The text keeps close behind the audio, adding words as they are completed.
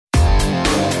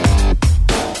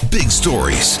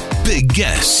stories, big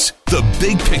guests, the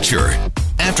big picture.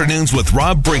 Afternoons with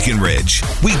Rob Breckenridge.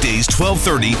 Weekdays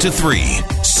 12:30 to 3,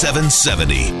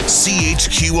 770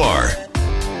 CHQR.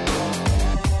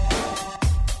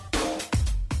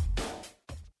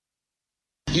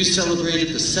 You celebrated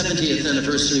the 70th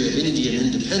anniversary of Indian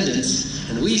independence,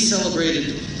 and we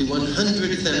celebrated the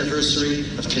 100th anniversary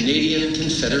of Canadian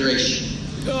Confederation.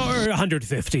 Or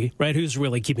 150, right? Who's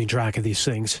really keeping track of these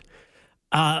things?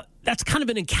 That's kind of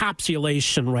an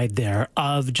encapsulation right there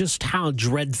of just how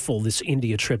dreadful this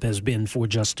India trip has been for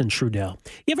Justin Trudeau.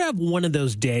 You ever have one of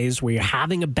those days where you're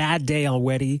having a bad day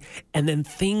already, and then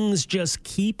things just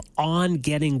keep on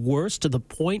getting worse to the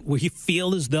point where you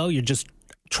feel as though you're just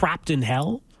trapped in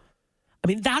hell? I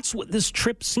mean, that's what this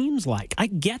trip seems like. I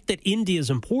get that India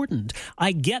is important.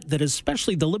 I get that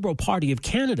especially the Liberal Party of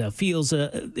Canada feels,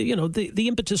 the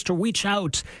impetus to reach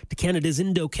out to Canada's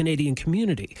Indo-Canadian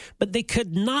community. But they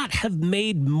could not have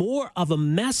made more of a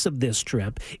mess of this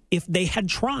trip if they had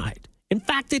tried. In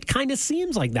fact, it kind of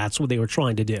seems like that's what they were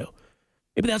trying to do.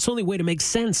 Maybe that's the only way to make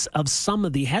sense of some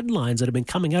of the headlines that have been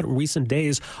coming out in recent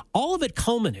days, all of it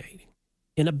culminating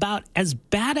in about as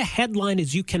bad a headline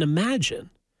as you can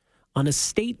imagine. On a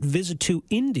state visit to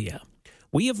India,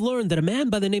 we have learned that a man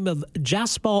by the name of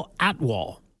Jaspal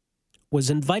Atwal was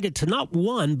invited to not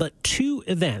one, but two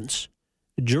events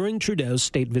during Trudeau's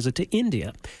state visit to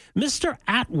India. Mr.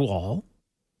 Atwal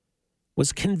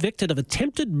was convicted of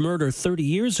attempted murder 30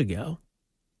 years ago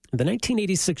in the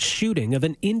 1986 shooting of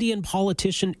an Indian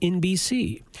politician in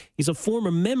BC. He's a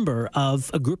former member of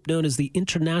a group known as the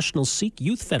International Sikh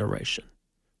Youth Federation,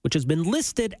 which has been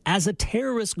listed as a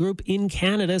terrorist group in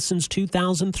Canada since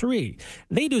 2003.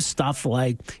 They do stuff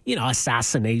like,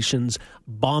 assassinations,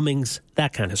 bombings,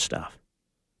 that kind of stuff.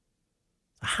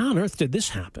 How on earth did this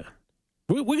happen?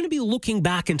 We're going to be looking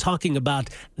back and talking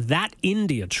about that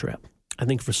India trip, I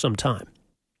think, for some time.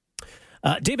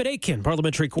 David Aitken,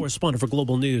 parliamentary correspondent for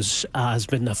Global News, has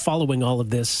been following all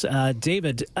of this.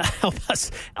 David, help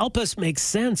us make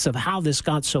sense of how this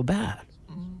got so bad.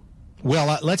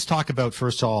 Well, let's talk about,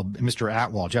 first of all, Mr.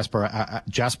 Atwal,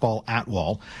 Jaspal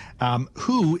Atwal,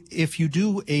 who, if you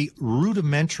do a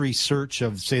rudimentary search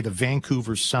of, say, the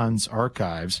Vancouver Sun's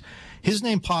archives, his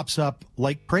name pops up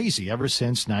like crazy ever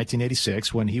since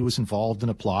 1986 when he was involved in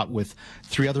a plot with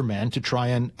three other men to try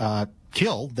and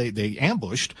they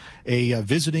ambushed a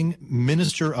visiting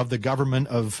minister of the government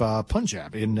of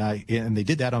Punjab, and they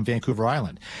did that on Vancouver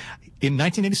Island. In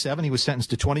 1987, he was sentenced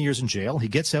to 20 years in jail. He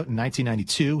gets out in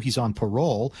 1992. He's on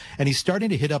parole, and he's starting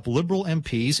to hit up Liberal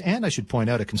MPs, and I should point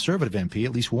out a Conservative MP,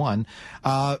 at least one,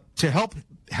 to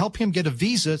help him get a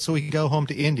visa so he can go home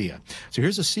to India. So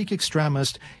here's a Sikh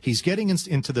extremist. He's getting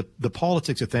into the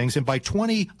politics of things, and by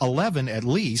 2011 at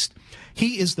least,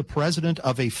 he is the president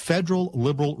of a federal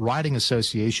Liberal riding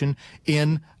association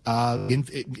in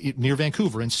near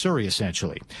Vancouver, in Surrey,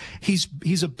 essentially.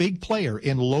 He's a big player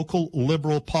in local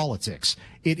Liberal politics.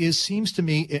 Seems to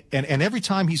me, and every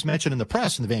time he's mentioned in the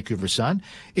press in the Vancouver Sun,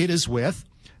 it is with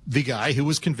the guy who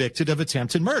was convicted of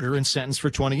attempted murder and sentenced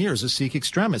for 20 years, a Sikh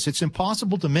extremist. It's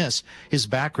impossible to miss his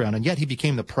background, and yet he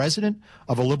became the president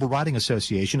of a Liberal riding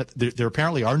association. There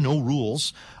apparently are no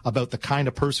rules about the kind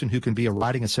of person who can be a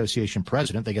riding association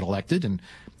president. They get elected, and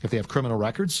if they have criminal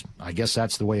records, I guess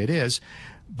that's the way it is.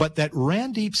 But that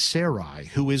Randeep Sarai,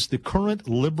 who is the current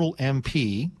Liberal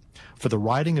MP for the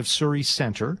riding of Surrey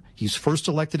Centre, he's first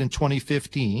elected in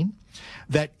 2015,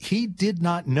 that he did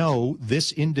not know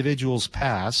this individual's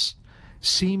past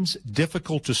seems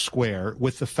difficult to square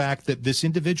with the fact that this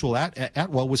individual,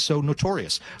 Atwal, was so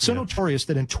notorious. Notorious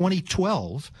that in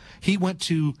 2012, he got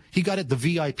the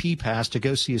VIP pass to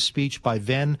go see a speech by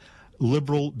then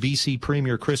Liberal BC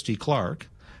Premier Christy Clark.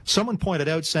 Someone pointed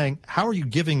out saying, how are you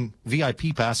giving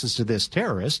VIP passes to this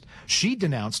terrorist? She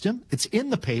denounced him. It's in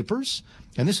the papers.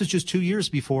 And this is just 2 years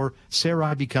before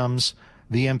Sarai becomes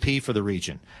the MP for the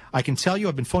region. I can tell you,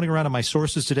 I've been phoning around on my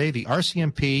sources today, the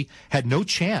RCMP had no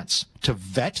chance to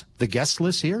vet the guest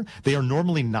list here. They are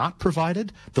normally not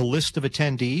provided the list of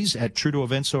attendees at Trudeau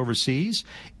events overseas.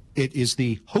 It is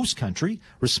the host country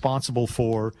responsible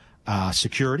for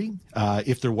security,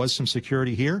 if there was some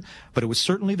security here, but it was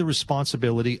certainly the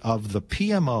responsibility of the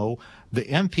PMO, the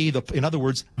MP, in other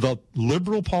words, the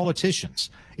Liberal politicians.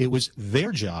 It was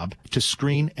their job to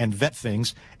screen and vet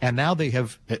things, and now they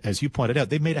have, as you pointed out,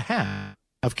 they've made a hack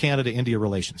of Canada-India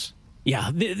relations.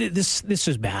 Yeah, this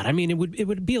is bad. I mean, it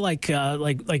would be like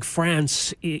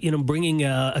France, bringing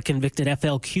a convicted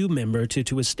FLQ member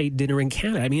to a state dinner in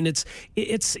Canada. I mean,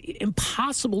 it's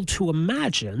impossible to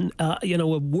imagine, a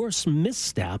worse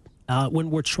misstep when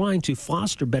we're trying to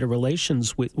foster better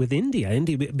relations with India.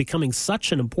 India becoming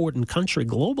such an important country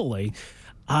globally.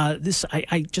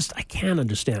 I can't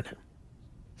understand it.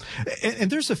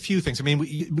 And there's a few things. I mean,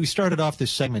 we started off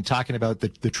this segment talking about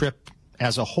the trip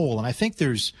as a whole, and I think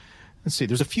there's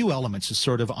a few elements to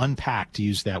sort of unpack, to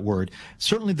use that word.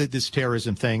 Certainly this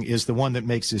terrorism thing is the one that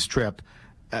makes this trip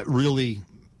really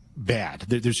bad.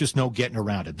 There's just no getting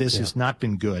around it. This has not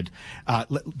been good.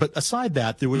 But aside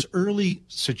that, there was early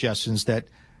suggestions that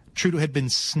Trudeau had been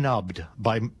snubbed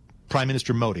by Prime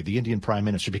Minister Modi, the Indian Prime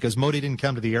Minister, because Modi didn't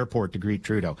come to the airport to greet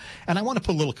Trudeau. And I want to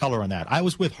put a little color on that. I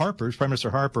was with Prime Minister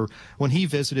Harper, when he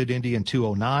visited India in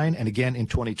 2009 and again in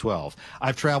 2012.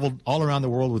 I've traveled all around the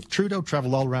world with Trudeau,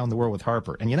 traveled all around the world with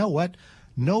Harper. And you know what?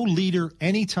 No leader,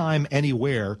 anytime,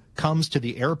 anywhere, comes to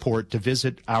the airport to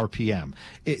visit our PM.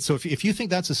 So if you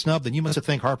think that's a snub, then you must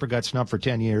think Harper got snubbed for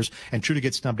 10 years and Trudeau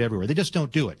gets snubbed everywhere. They just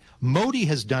don't do it. Modi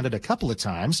has done it a couple of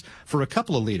times for a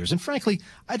couple of leaders. And frankly,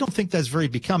 I don't think that's very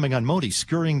becoming on Modi,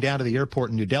 scurrying down to the airport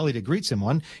in New Delhi to greet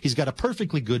someone. He's got a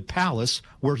perfectly good palace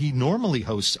where he normally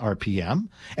hosts our PM,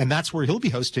 and that's where he'll be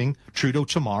hosting Trudeau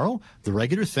tomorrow, the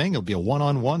regular thing. It'll be a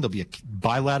one-on-one. There'll be a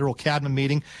bilateral cabinet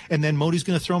meeting, and then Modi's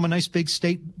going to throw him a nice big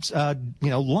state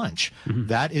lunch. Mm-hmm.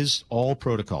 That is all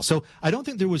protocol. So I don't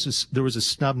think there was a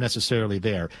snub necessarily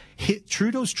there.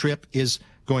 Trudeau's trip is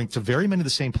going to very many of the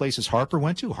same places Harper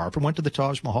went to. Harper went to the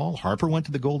Taj Mahal. Harper went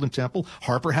to the Golden Temple.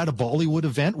 Harper had a Bollywood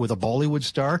event with a Bollywood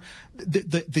star.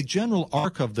 The general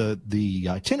arc of the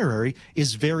itinerary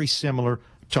is very similar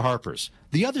to Harper's.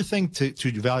 The other thing to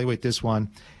evaluate this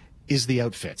one is the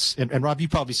outfits. And Rob,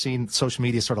 you've probably seen social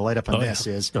media sort of light up on this.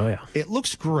 It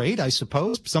looks great, I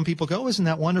suppose. Some people go, isn't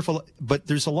that wonderful? But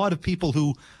there's a lot of people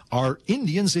who are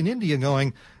Indians in India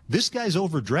going, this guy's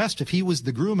overdressed if he was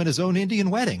the groom at his own Indian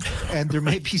wedding. And there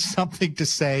may be something to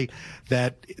say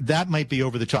that might be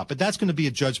over the top. But that's going to be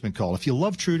a judgment call. If you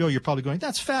love Trudeau, you're probably going,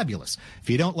 that's fabulous. If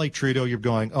you don't like Trudeau, you're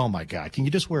going, oh, my God, can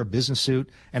you just wear a business suit?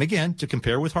 And again, to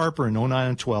compare with Harper in 09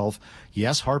 and 12,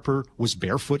 yes, Harper was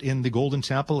barefoot in the Golden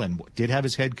Temple and did have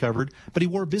his head covered, but he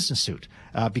wore a business suit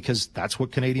because that's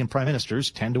what Canadian prime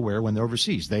ministers tend to wear when they're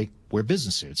overseas. They wear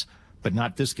business suits, but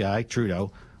not this guy,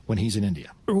 Trudeau, when he's in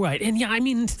India. Right. And yeah, I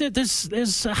mean, there's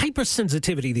a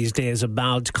hypersensitivity these days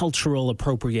about cultural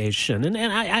appropriation.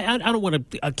 And I don't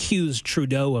want to accuse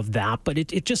Trudeau of that, but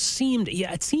it just seemed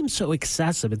so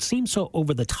excessive. It seemed so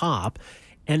over the top.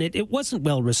 And it wasn't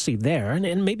well received there.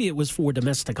 And maybe it was for a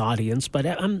domestic audience, but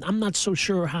I'm not so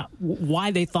sure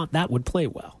why they thought that would play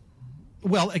well.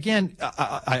 Well, again,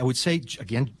 I would say,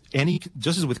 again,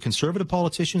 just as with conservative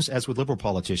politicians as with liberal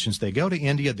politicians, they go to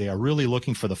India, they are really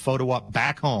looking for the photo op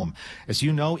back home. As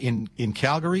you know, in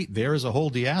Calgary, there is a whole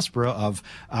diaspora of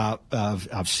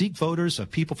Sikh voters, of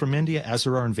people from India, as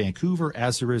there are in Vancouver,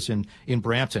 as there is in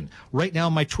Brampton. Right now,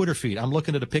 on my Twitter feed, I'm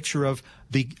looking at a picture of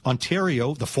the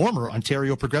former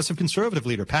Ontario Progressive Conservative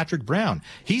leader, Patrick Brown.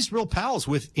 He's real pals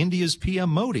with India's PM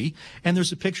Modi, and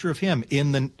there's a picture of him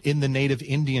in the native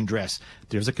Indian dress.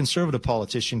 There's a conservative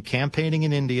politician campaigning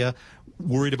in India,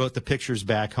 worried about the pictures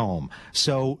back home.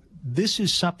 So this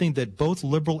is something that both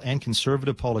liberal and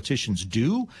conservative politicians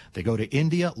do. They go to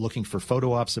India looking for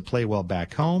photo ops that play well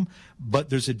back home, but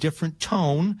there's a different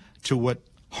tone to what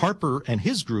Harper and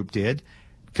his group did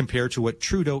compared to what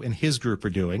Trudeau and his group are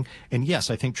doing. And yes,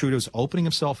 I think Trudeau's opening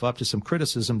himself up to some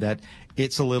criticism that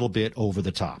it's a little bit over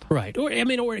the top. Right. Or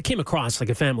it came across like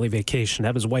a family vacation.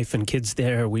 Have his wife and kids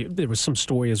there. There was some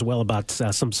story as well about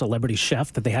some celebrity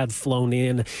chef that they had flown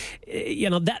in.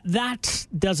 That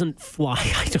doesn't fly,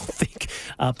 I don't think.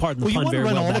 Pardon the pun, very well. You want to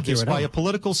run all of this by a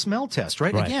political smell test,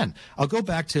 right? Again, I'll go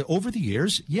back to over the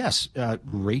years. Yes,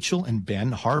 Rachel and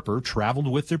Ben Harper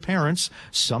traveled with their parents.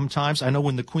 Sometimes, I know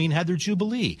when the Queen had their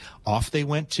Jubilee, off they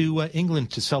went to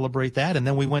England to celebrate that, and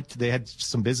then they had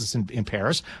some business in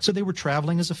Paris, so they were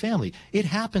traveling as a family. It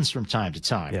happens from time to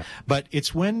time, but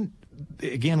it's when,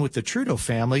 again, with the Trudeau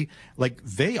family, like,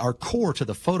 they are core to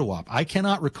the photo op. I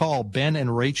cannot recall Ben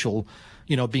and Rachel,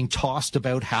 being tossed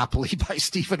about happily by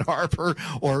Stephen Harper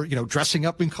or, dressing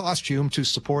up in costume to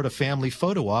support a family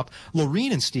photo op.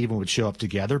 Lorene and Stephen would show up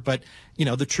together, but,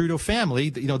 the Trudeau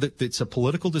family, it's a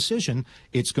political decision.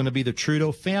 It's going to be the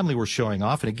Trudeau family we're showing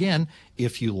off. And again,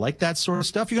 if you like that sort of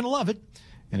stuff, you're going to love it.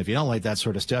 And if you don't like that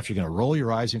sort of stuff, you're going to roll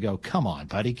your eyes and go, come on,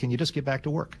 buddy, can you just get back to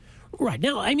work? Right.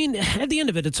 Now, I mean, at the end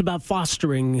of it, it's about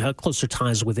fostering closer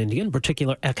ties with India, in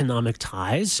particular economic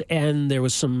ties. And there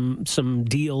was some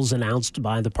deals announced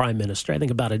by the Prime Minister, I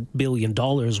think about $1 billion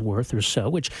worth or so,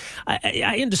 which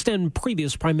I understand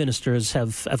previous Prime Ministers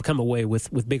have come away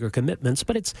with bigger commitments,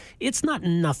 but it's not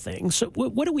nothing. So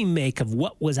what do we make of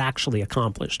what was actually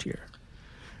accomplished here?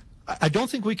 I don't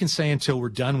think we can say until we're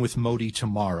done with Modi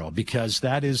tomorrow, because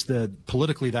that is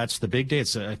politically, that's the big day.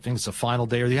 I think it's the final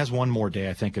day, or he has one more day.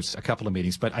 I think it's a couple of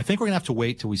meetings, but I think we're going to have to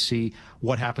wait till we see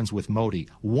what happens with Modi.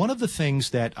 One of the things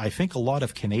that I think a lot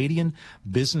of Canadian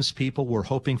business people were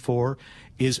hoping for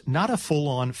is not a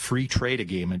full-on free trade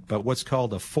agreement, but what's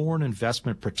called a foreign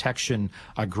investment protection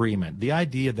agreement. The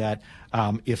idea that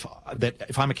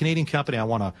if I'm a Canadian company, I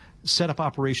want to set up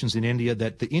operations in India,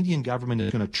 that the Indian government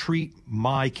is going to treat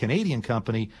my Canadian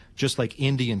company just like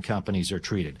Indian companies are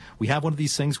treated. We have one of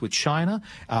these things with China.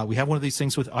 We have one of these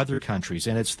things with other countries,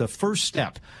 and it's the first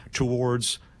step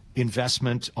towards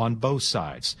investment on both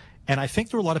sides. And I think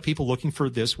there are a lot of people looking for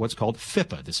this, what's called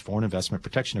FIPA, this Foreign Investment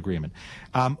Protection Agreement.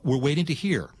 We're waiting to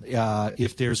hear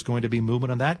if there's going to be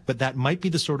movement on that, but that might be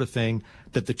the sort of thing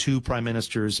that the two prime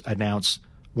ministers announce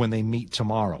when they meet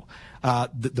tomorrow.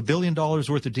 The $1 billion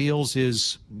worth of deals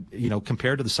is,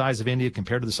 compared to the size of India,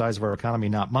 compared to the size of our economy,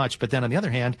 not much. But then on the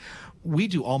other hand, we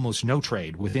do almost no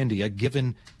trade with India,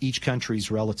 given each country's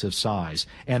relative size.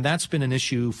 And that's been an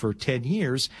issue for 10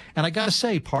 years. And I got to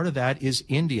say, part of that is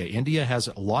India. India has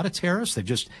a lot of tariffs. They've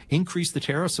just increased the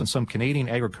tariffs on some Canadian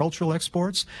agricultural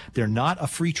exports. They're not a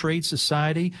free trade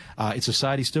society. It's a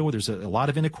society still where there's a lot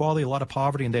of inequality, a lot of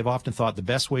poverty, and they've often thought the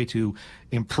best way to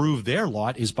improve their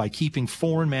lot is by keeping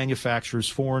foreign manufacturers,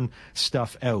 foreign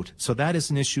stuff out. So that is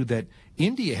an issue that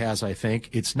India has, I think.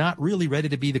 It's not really ready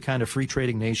to be the kind of free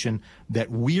trading nation that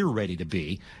we're ready to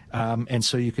be. And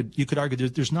so you could argue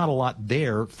there's not a lot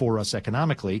there for us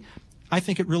economically. I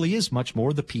think it really is much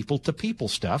more the people-to-people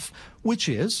stuff, which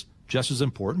is just as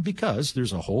important because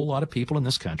there's a whole lot of people in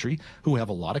this country who have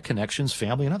a lot of connections,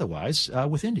 family and otherwise,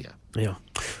 with India. Yeah.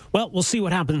 Well, we'll see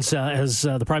what happens as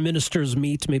the prime ministers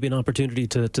meet. Maybe an opportunity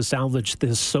to salvage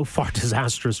this so far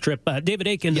disastrous trip. David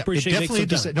Akin, appreciate it.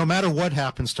 Definitely, no matter what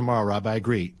happens tomorrow, Rob, I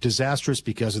agree. Disastrous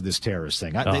because of this terrorist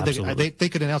thing. They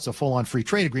could announce a full-on free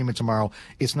trade agreement tomorrow.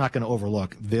 It's not going to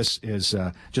overlook. This has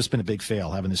just been a big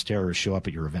fail, having this terrorist show up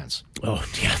at your events. Oh,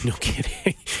 yeah, no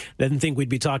kidding. Didn't think we'd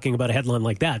be talking about a headline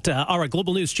like that. All right,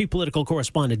 Global News Chief Political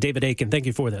Correspondent David Akin, thank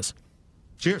you for this.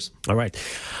 Cheers. All right.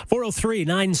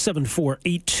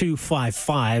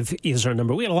 403-974-8255 is our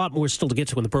number. We got a lot more still to get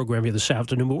to in the program here this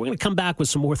afternoon, but we're going to come back with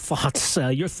some more thoughts,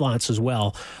 your thoughts as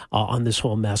well, on this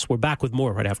whole mess. We're back with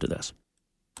more right after this.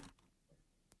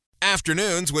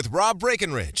 Afternoons with Rob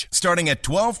Breckenridge, starting at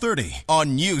 12:30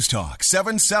 on News Talk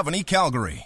 770 Calgary.